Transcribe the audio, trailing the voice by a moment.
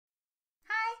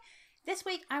This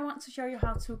week I want to show you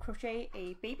how to crochet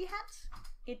a baby hat.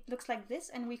 It looks like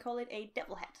this and we call it a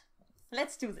devil hat.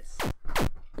 Let's do this.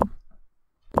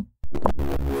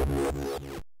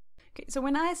 Okay, so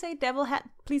when I say devil hat,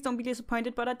 please don't be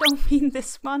disappointed, but I don't mean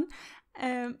this one.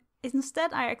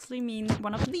 Instead, I actually mean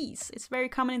one of these. It's very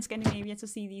common in Scandinavia to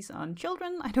see these on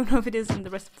children. I don't know if it is in the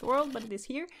rest of the world, but it is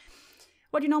here.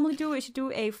 What you normally do is you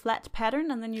do a flat pattern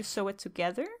and then you sew it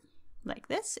together like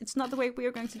this. It's not the way we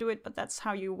are going to do it, but that's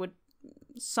how you would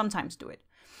sometimes do it.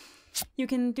 You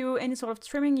can do any sort of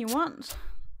trimming you want.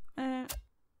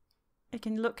 It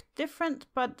can look different,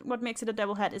 but what makes it a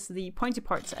devil hat is the pointy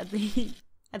parts at the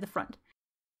at the front.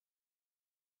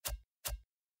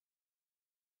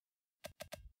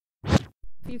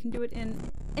 You can do it in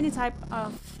any type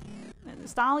of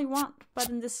style you want, but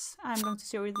in this I'm going to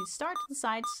show you the start, the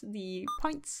sides, the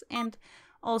points, and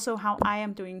also how I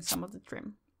am doing some of the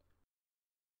trim.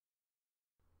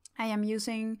 I am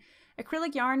using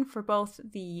acrylic yarn for both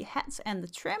the hats and the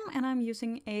trim, and I'm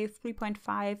using a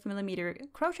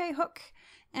 3.5mm crochet hook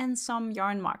and some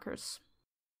yarn markers.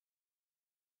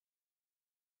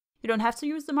 You don't have to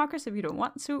use the markers if you don't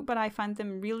want to, but I find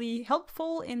them really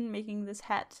helpful in making this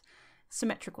hat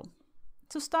symmetrical.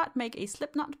 To start, make a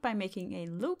slip knot by making a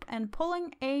loop and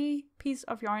pulling a piece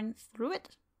of yarn through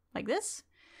it, like this.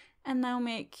 And now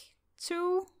make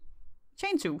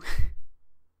chain two.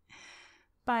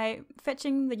 By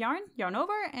fetching the yarn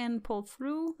over and pull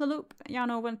through the loop,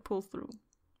 yarn over and pull through.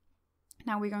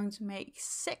 Now we're going to make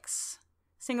 6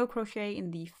 single crochet in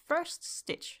the first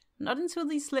stitch. Not into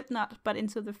the slip knot, but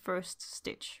into the first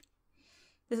stitch.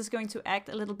 This is going to act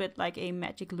a little bit like a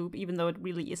magic loop, even though it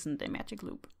really isn't a magic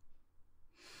loop.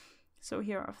 So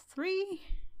here are 3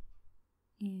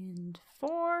 and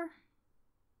 4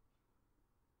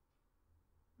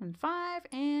 and 5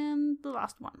 and the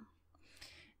last one.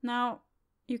 Now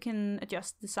you can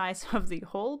adjust the size of the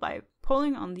hole by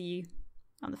pulling on the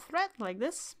thread like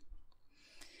this.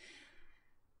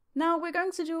 Now we're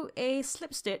going to do a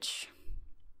slip stitch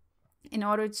in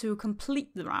order to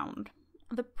complete the round.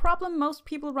 The problem most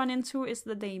people run into is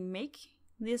that they make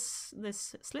this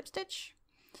slip stitch,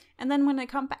 and then when they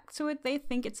come back to it, they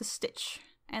think it's a stitch.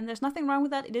 And there's nothing wrong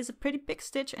with that. It is a pretty big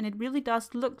stitch, and it really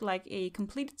does look like a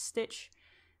completed stitch,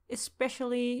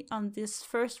 especially on this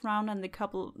first round and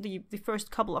the first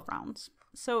couple of rounds.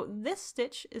 So this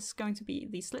stitch is going to be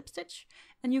the slip stitch,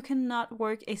 and you cannot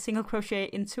work a single crochet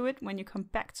into it when you come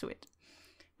back to it.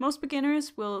 Most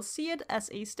beginners will see it as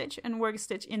a stitch and work a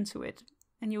stitch into it,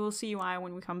 and you will see why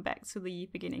when we come back to the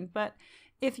beginning. But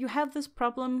if you have this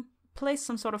problem, place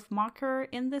some sort of marker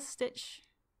in this stitch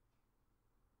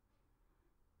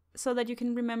so that you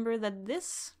can remember that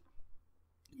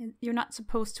you're not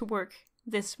supposed to work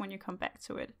this when you come back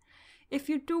to it. If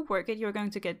you do work it, you're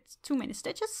going to get too many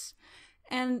stitches,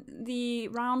 and the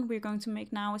round we're going to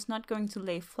make now is not going to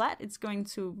lay flat. It's going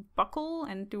to buckle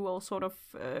and do all sort of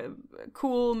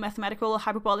cool mathematical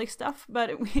hyperbolic stuff,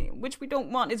 but which we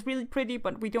don't want. It's really pretty,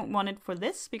 but we don't want it for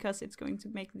this because it's going to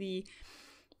make the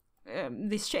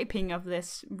shaping of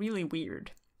this really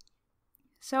weird.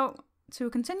 So to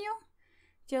continue,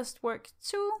 just work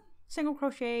 2 single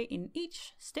crochet in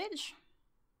each stitch.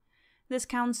 This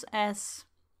counts as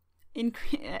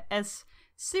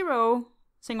 0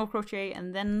 single crochet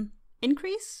and then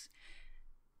increase.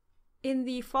 In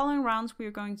the following rounds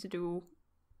we're going to do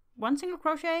 1 single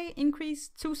crochet, increase,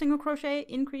 2 single crochet,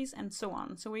 increase, and so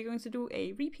on. So we're going to do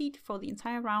a repeat for the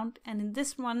entire round, and in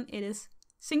this one it is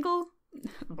 0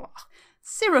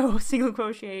 single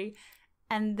crochet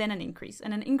and then an increase.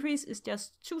 And an increase is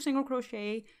just 2 single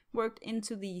crochet worked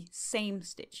into the same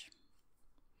stitch.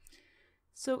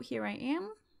 So here I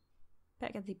am,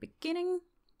 back at the beginning.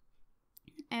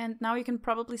 And now you can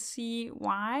probably see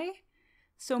why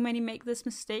so many make this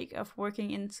mistake of working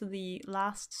into the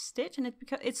last stitch. And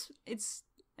it's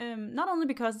not only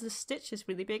because the stitch is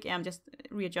really big. I'm just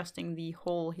readjusting the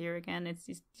hole here again. It's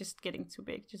just getting too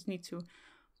big. Just need to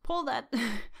pull that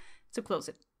to close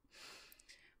it.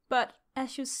 But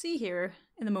as you see here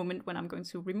in the moment when I'm going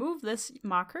to remove this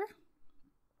marker,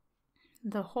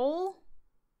 the hole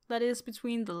that is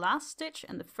between the last stitch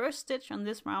and the first stitch on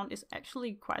this round is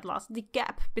actually quite large. The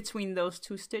gap between those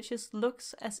 2 stitches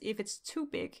looks as if it's too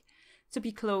big to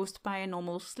be closed by a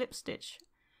normal slip stitch.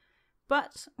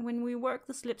 But when we work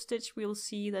the slip stitch, we'll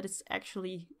see that it's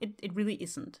actually, it really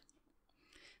isn't.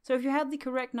 So if you have the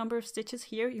correct number of stitches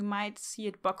here, you might see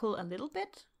it buckle a little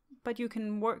bit, but you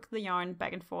can work the yarn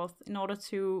back and forth in order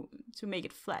to make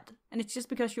it flat. And it's just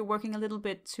because you're working a little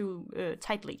bit too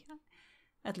tightly.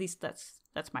 At least that's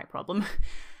my problem.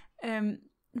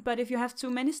 But if you have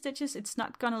too many stitches, it's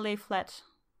not gonna lay flat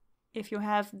if you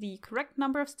have the correct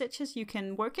number of stitches, you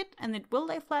can work it and it will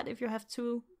lay flat. If you have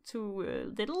too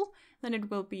little, then it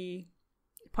will be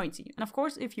pointy. And of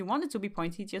course, if you want it to be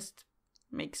pointy, just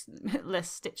makes less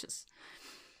stitches.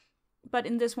 But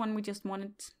in this one, we just want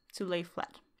it to lay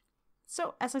flat.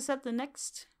 So as I said, the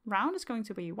next round is going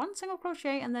to be 1 single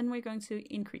crochet, and then we're going to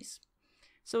increase.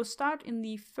 So start in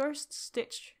the first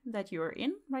stitch that you're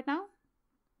in right now.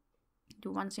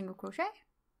 Do 1 single crochet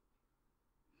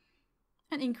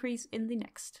and increase in the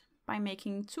next by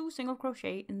making 2 single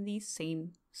crochet in the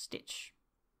same stitch.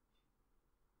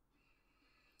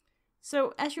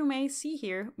 So as you may see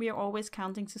here, we are always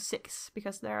counting to 6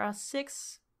 because there are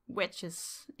 6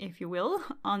 wedges, if you will,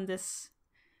 on this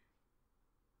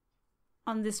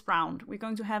round. We're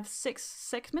going to have 6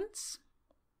 segments,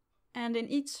 and in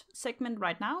each segment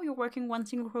right now you're working 1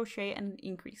 single crochet and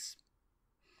increase.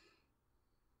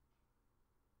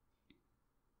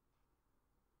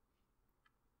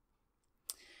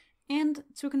 And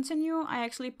to continue, I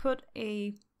actually put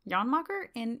a yarn marker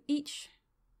in each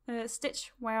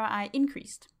stitch where I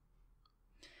increased.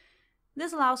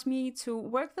 This allows me to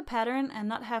work the pattern and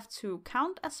not have to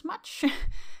count as much.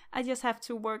 I just have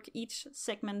to work each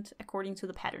segment according to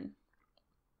the pattern.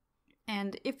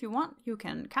 And if you want, you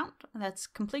can count, that's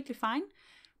completely fine.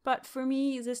 But for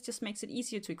me, this just makes it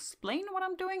easier to explain what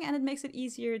I'm doing, and it makes it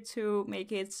easier to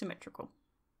make it symmetrical.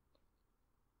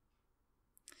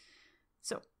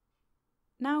 So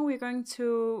now we're going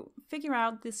to figure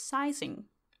out the sizing.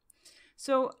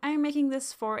 So I'm making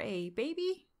this for a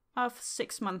baby of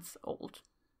 6 months old.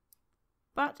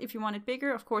 But if you want it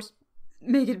bigger, of course,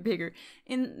 make it bigger.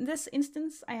 In this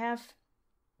instance, I have,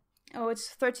 it's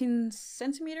 13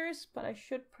 centimeters, but I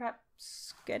should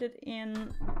perhaps get it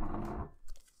in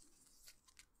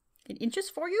inches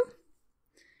for you.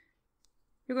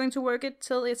 You're going to work it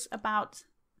till it's about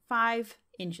 5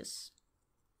 inches.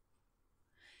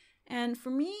 And for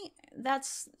me, that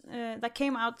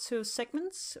came out to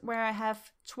segments where I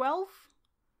have 12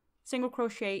 single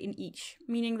crochet in each,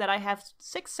 meaning that I have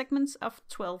 6 segments of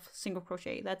 12 single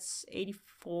crochet. That's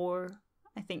 84,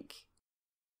 I think.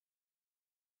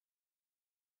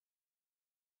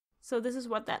 So this is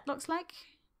what that looks like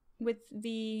with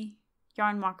the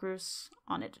yarn markers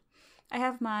on it. I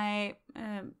have my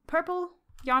purple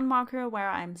yarn marker where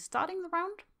I'm starting the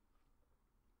round.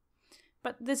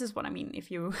 But this is what I mean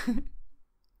if you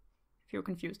if you're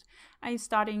confused. I'm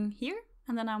starting here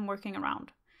and then I'm working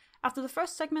around. After the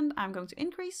first segment, I'm going to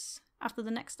increase. After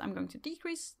the next, I'm going to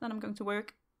decrease. Then I'm going to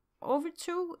work over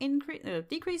 2,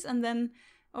 decrease, and then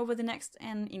over the next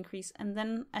and increase. And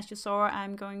then, as you saw,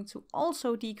 I'm going to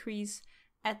also decrease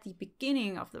at the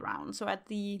beginning of the round. So at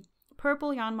the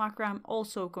purple yarn marker, I'm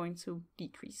also going to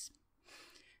decrease.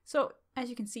 So as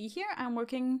you can see here, I'm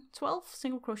working 12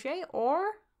 single crochet, or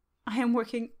I am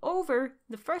working over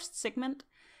the first segment,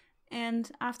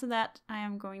 and after that I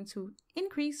am going to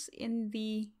increase in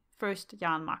the first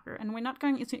yarn marker. And we're not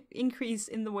going to increase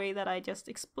in the way that I just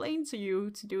explained to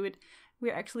you to do it.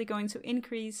 We're actually going to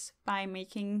increase by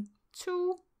making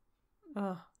 2,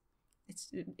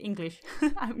 it's English,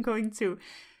 I'm going to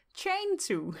chain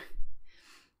 2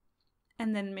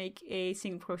 and then make a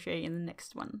single crochet in the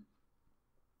next one.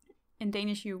 In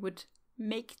Danish you would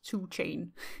make 2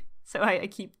 chain. So I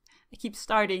keep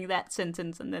starting that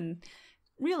sentence and then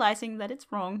realizing that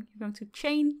it's wrong. You're going to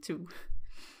chain 2.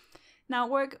 Now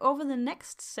work over the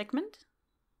next segment.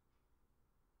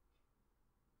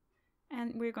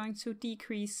 And we're going to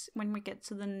decrease when we get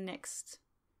to the next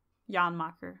yarn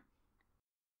marker.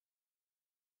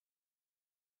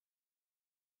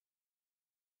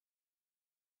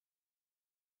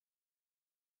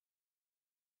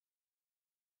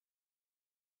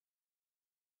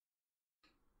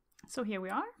 So here we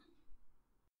are.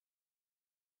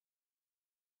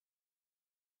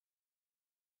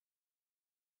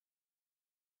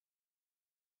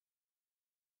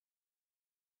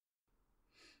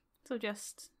 So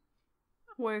just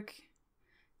work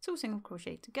 2 single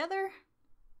crochet together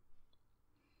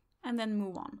and then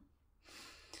move on.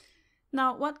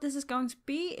 Now what this is going to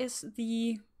be is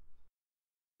the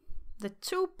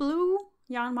 2 blue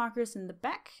yarn markers in the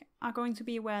back are going to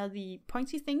be where the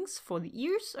pointy things for the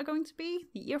ears are going to be,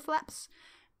 the ear flaps.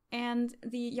 And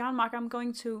the yarn marker I'm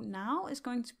going to now is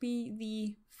going to be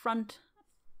the front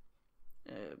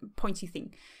pointy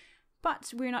thing.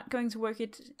 But we're not going to work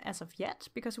it as of yet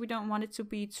because we don't want it to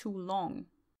be too long.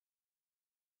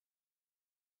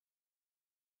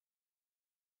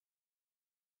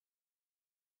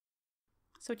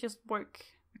 So just work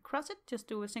across it, just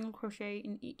do a single crochet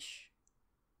in each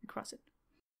across it.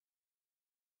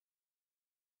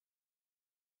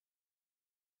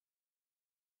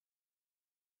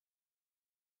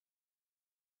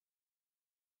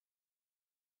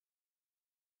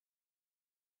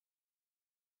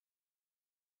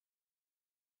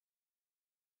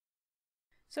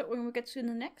 So when we get to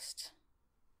the next,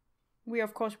 we are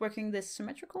of course working this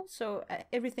symmetrical, so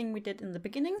everything we did in the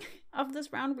beginning of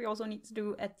this round we also need to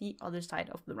do at the other side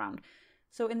of the round.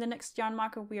 So in the next yarn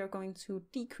marker we are going to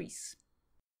decrease.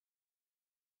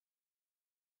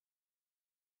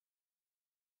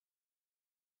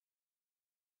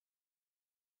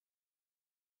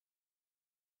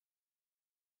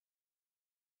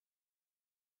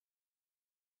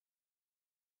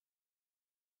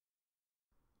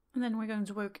 And then we're going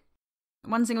to work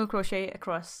one single crochet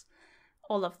across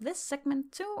all of this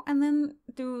segment too, and then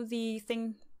do the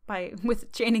thing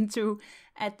with chaining 2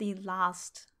 at the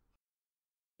last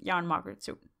yarn marker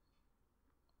too.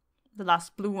 The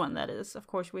last blue one, that is. Of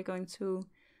course, we're going to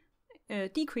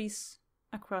decrease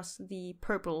across the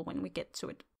purple when we get to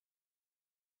it.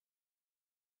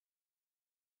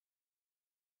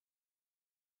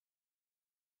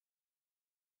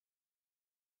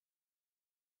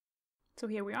 So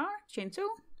here we are, chain 2,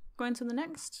 going to the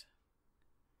next,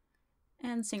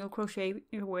 and single crochet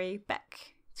your way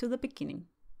back to the beginning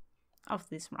of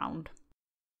this round.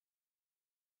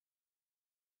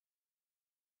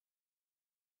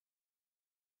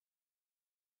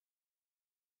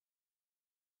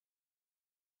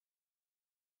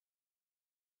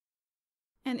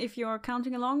 And if you're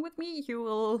counting along with me, you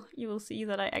will see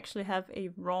that I actually have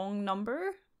a wrong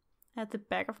number at the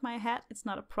back of my hat. It's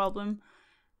not a problem.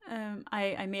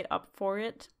 I made up for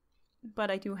it,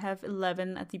 but I do have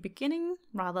 11 at the beginning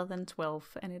rather than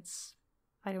 12, and it's,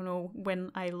 I don't know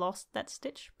when I lost that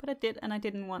stitch, but I did, and I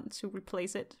didn't want to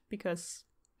replace it because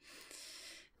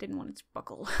I didn't want it to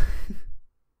buckle.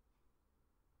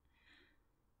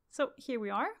 So here we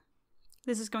are.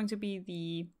 This is going to be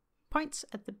the points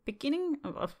at the beginning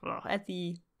at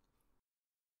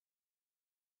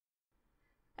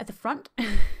the front.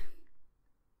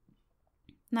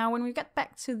 Now when we get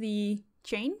back to the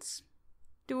chains,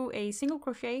 do a single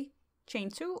crochet, chain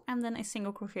 2, and then a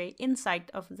single crochet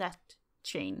inside of that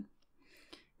chain.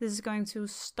 This is going to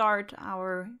start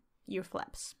our ear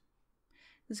flaps.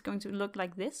 This is going to look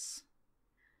like this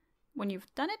when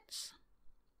you've done it,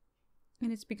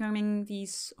 and it's becoming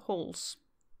these holes.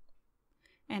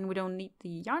 And we don't need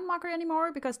the yarn marker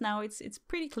anymore because now it's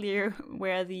pretty clear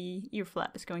where the ear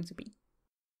flap is going to be.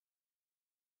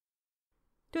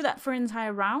 Do that for an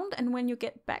entire round, and when you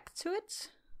get back to it,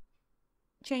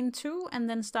 chain 2 and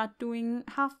then start doing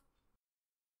half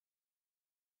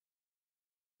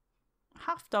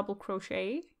double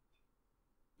crochet.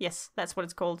 Yes, that's what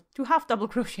it's called. 2 half double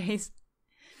crochets.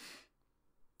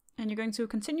 And you're going to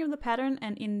continue the pattern,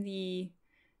 and in the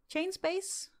chain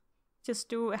space, just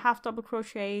do a half double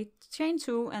crochet, chain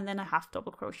 2, and then a half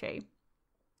double crochet,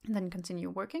 and then continue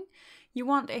working. You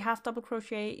want a half double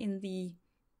crochet in the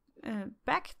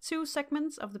back 2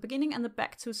 segments of the beginning and the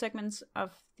back 2 segments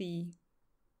of the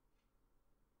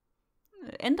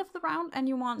end of the round, and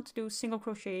you want to do single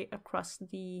crochet across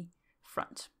the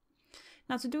front.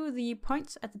 Now to do the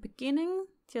points at the beginning,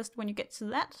 just when you get to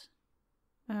that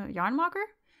yarn marker,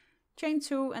 chain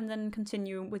 2 and then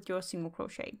continue with your single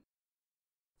crochet.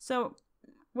 So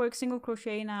work single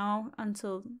crochet now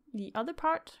until the other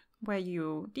part where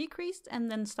you decreased, and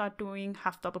then start doing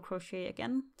half double crochet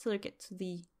again till you get to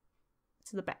the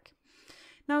back.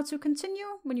 Now to continue,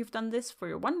 when you've done this for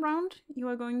your one round, you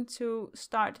are going to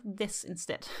start this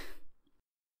instead.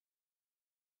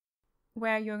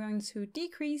 Where you're going to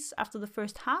decrease after the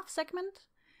first half segment,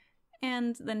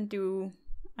 and then do,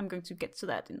 I'm going to get to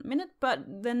that in a minute, but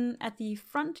then at the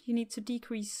front you need to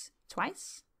decrease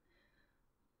twice.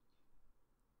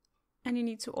 And you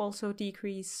need to also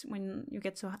decrease when you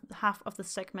get to half of the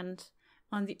segment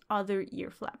on the other ear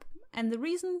flap. And the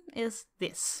reason is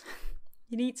this.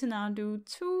 You need to now do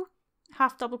 2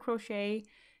 half double crochet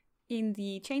in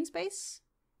the chain space,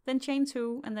 then chain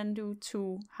 2, and then do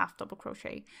 2 half double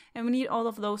crochet. And we need all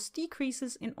of those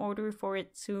decreases in order for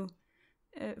it to,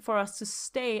 for us to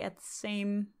stay at the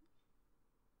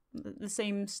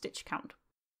same stitch count.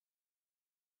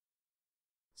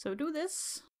 So do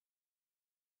this,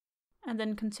 and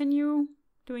then continue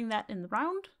doing that in the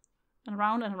round, and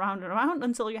around and around and around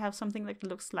until you have something that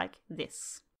looks like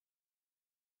this.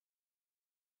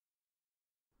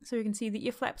 So you can see the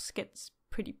ear flaps gets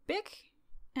pretty big,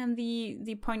 and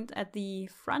the point at the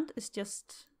front is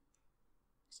just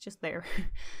there.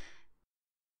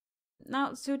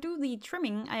 Now to do the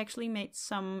trimming, I actually made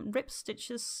some rib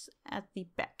stitches at the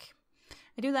back.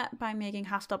 I do that by making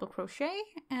half double crochet,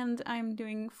 and I'm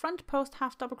doing front post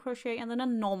half double crochet and then a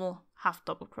normal half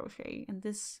double crochet, and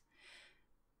this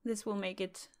will make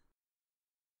it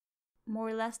more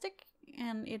elastic,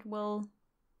 and it will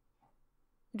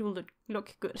it will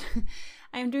look good.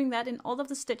 I am doing that in all of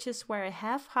the stitches where I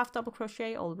have half double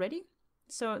crochet already.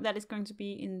 So that is going to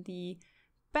be in the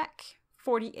back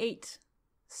 48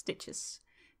 stitches,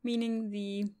 meaning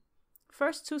the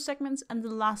first 2 segments and the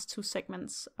last 2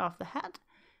 segments of the hat,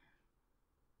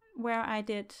 where I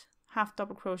did half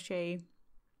double crochet.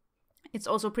 It's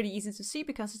also pretty easy to see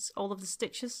because it's all of the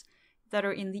stitches that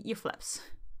are in the ear flaps.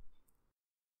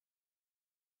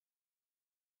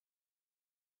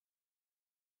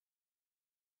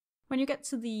 When you get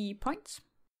to the point,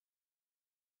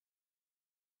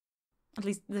 at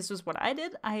least this was what I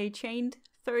did, I chained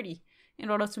 30 in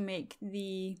order to make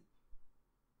the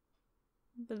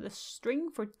string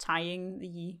for tying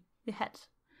the hat.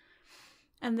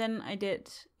 And then I did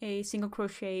a single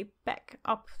crochet back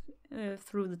up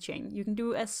through the chain. You can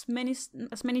do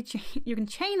you can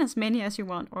chain as many as you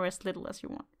want or as little as you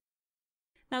want.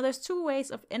 Now there's 2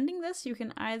 ways of ending this. You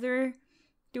can either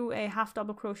do a half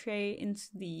double crochet into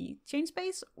the chain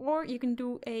space, or you can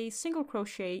do a single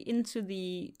crochet into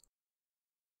the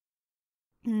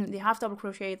half double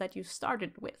crochet that you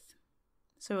started with.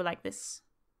 So like this.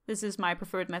 This is my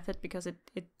preferred method because it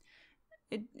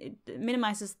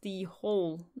minimizes the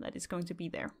hole that is going to be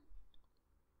there.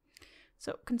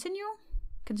 So continue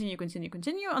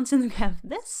until you have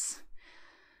this.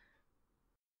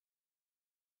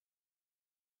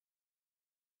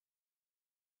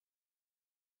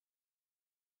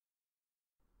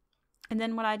 And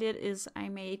then what I did is I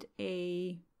made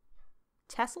a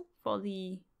tassel for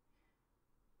a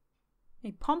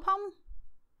pom-pom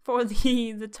for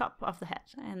the top of the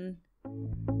hat and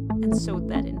sewed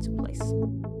that into place.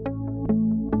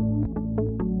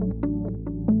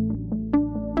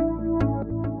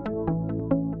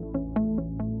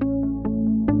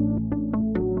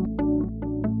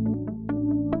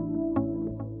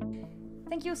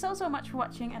 Thank you so much for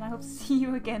watching, and I hope to see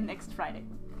you again next Friday.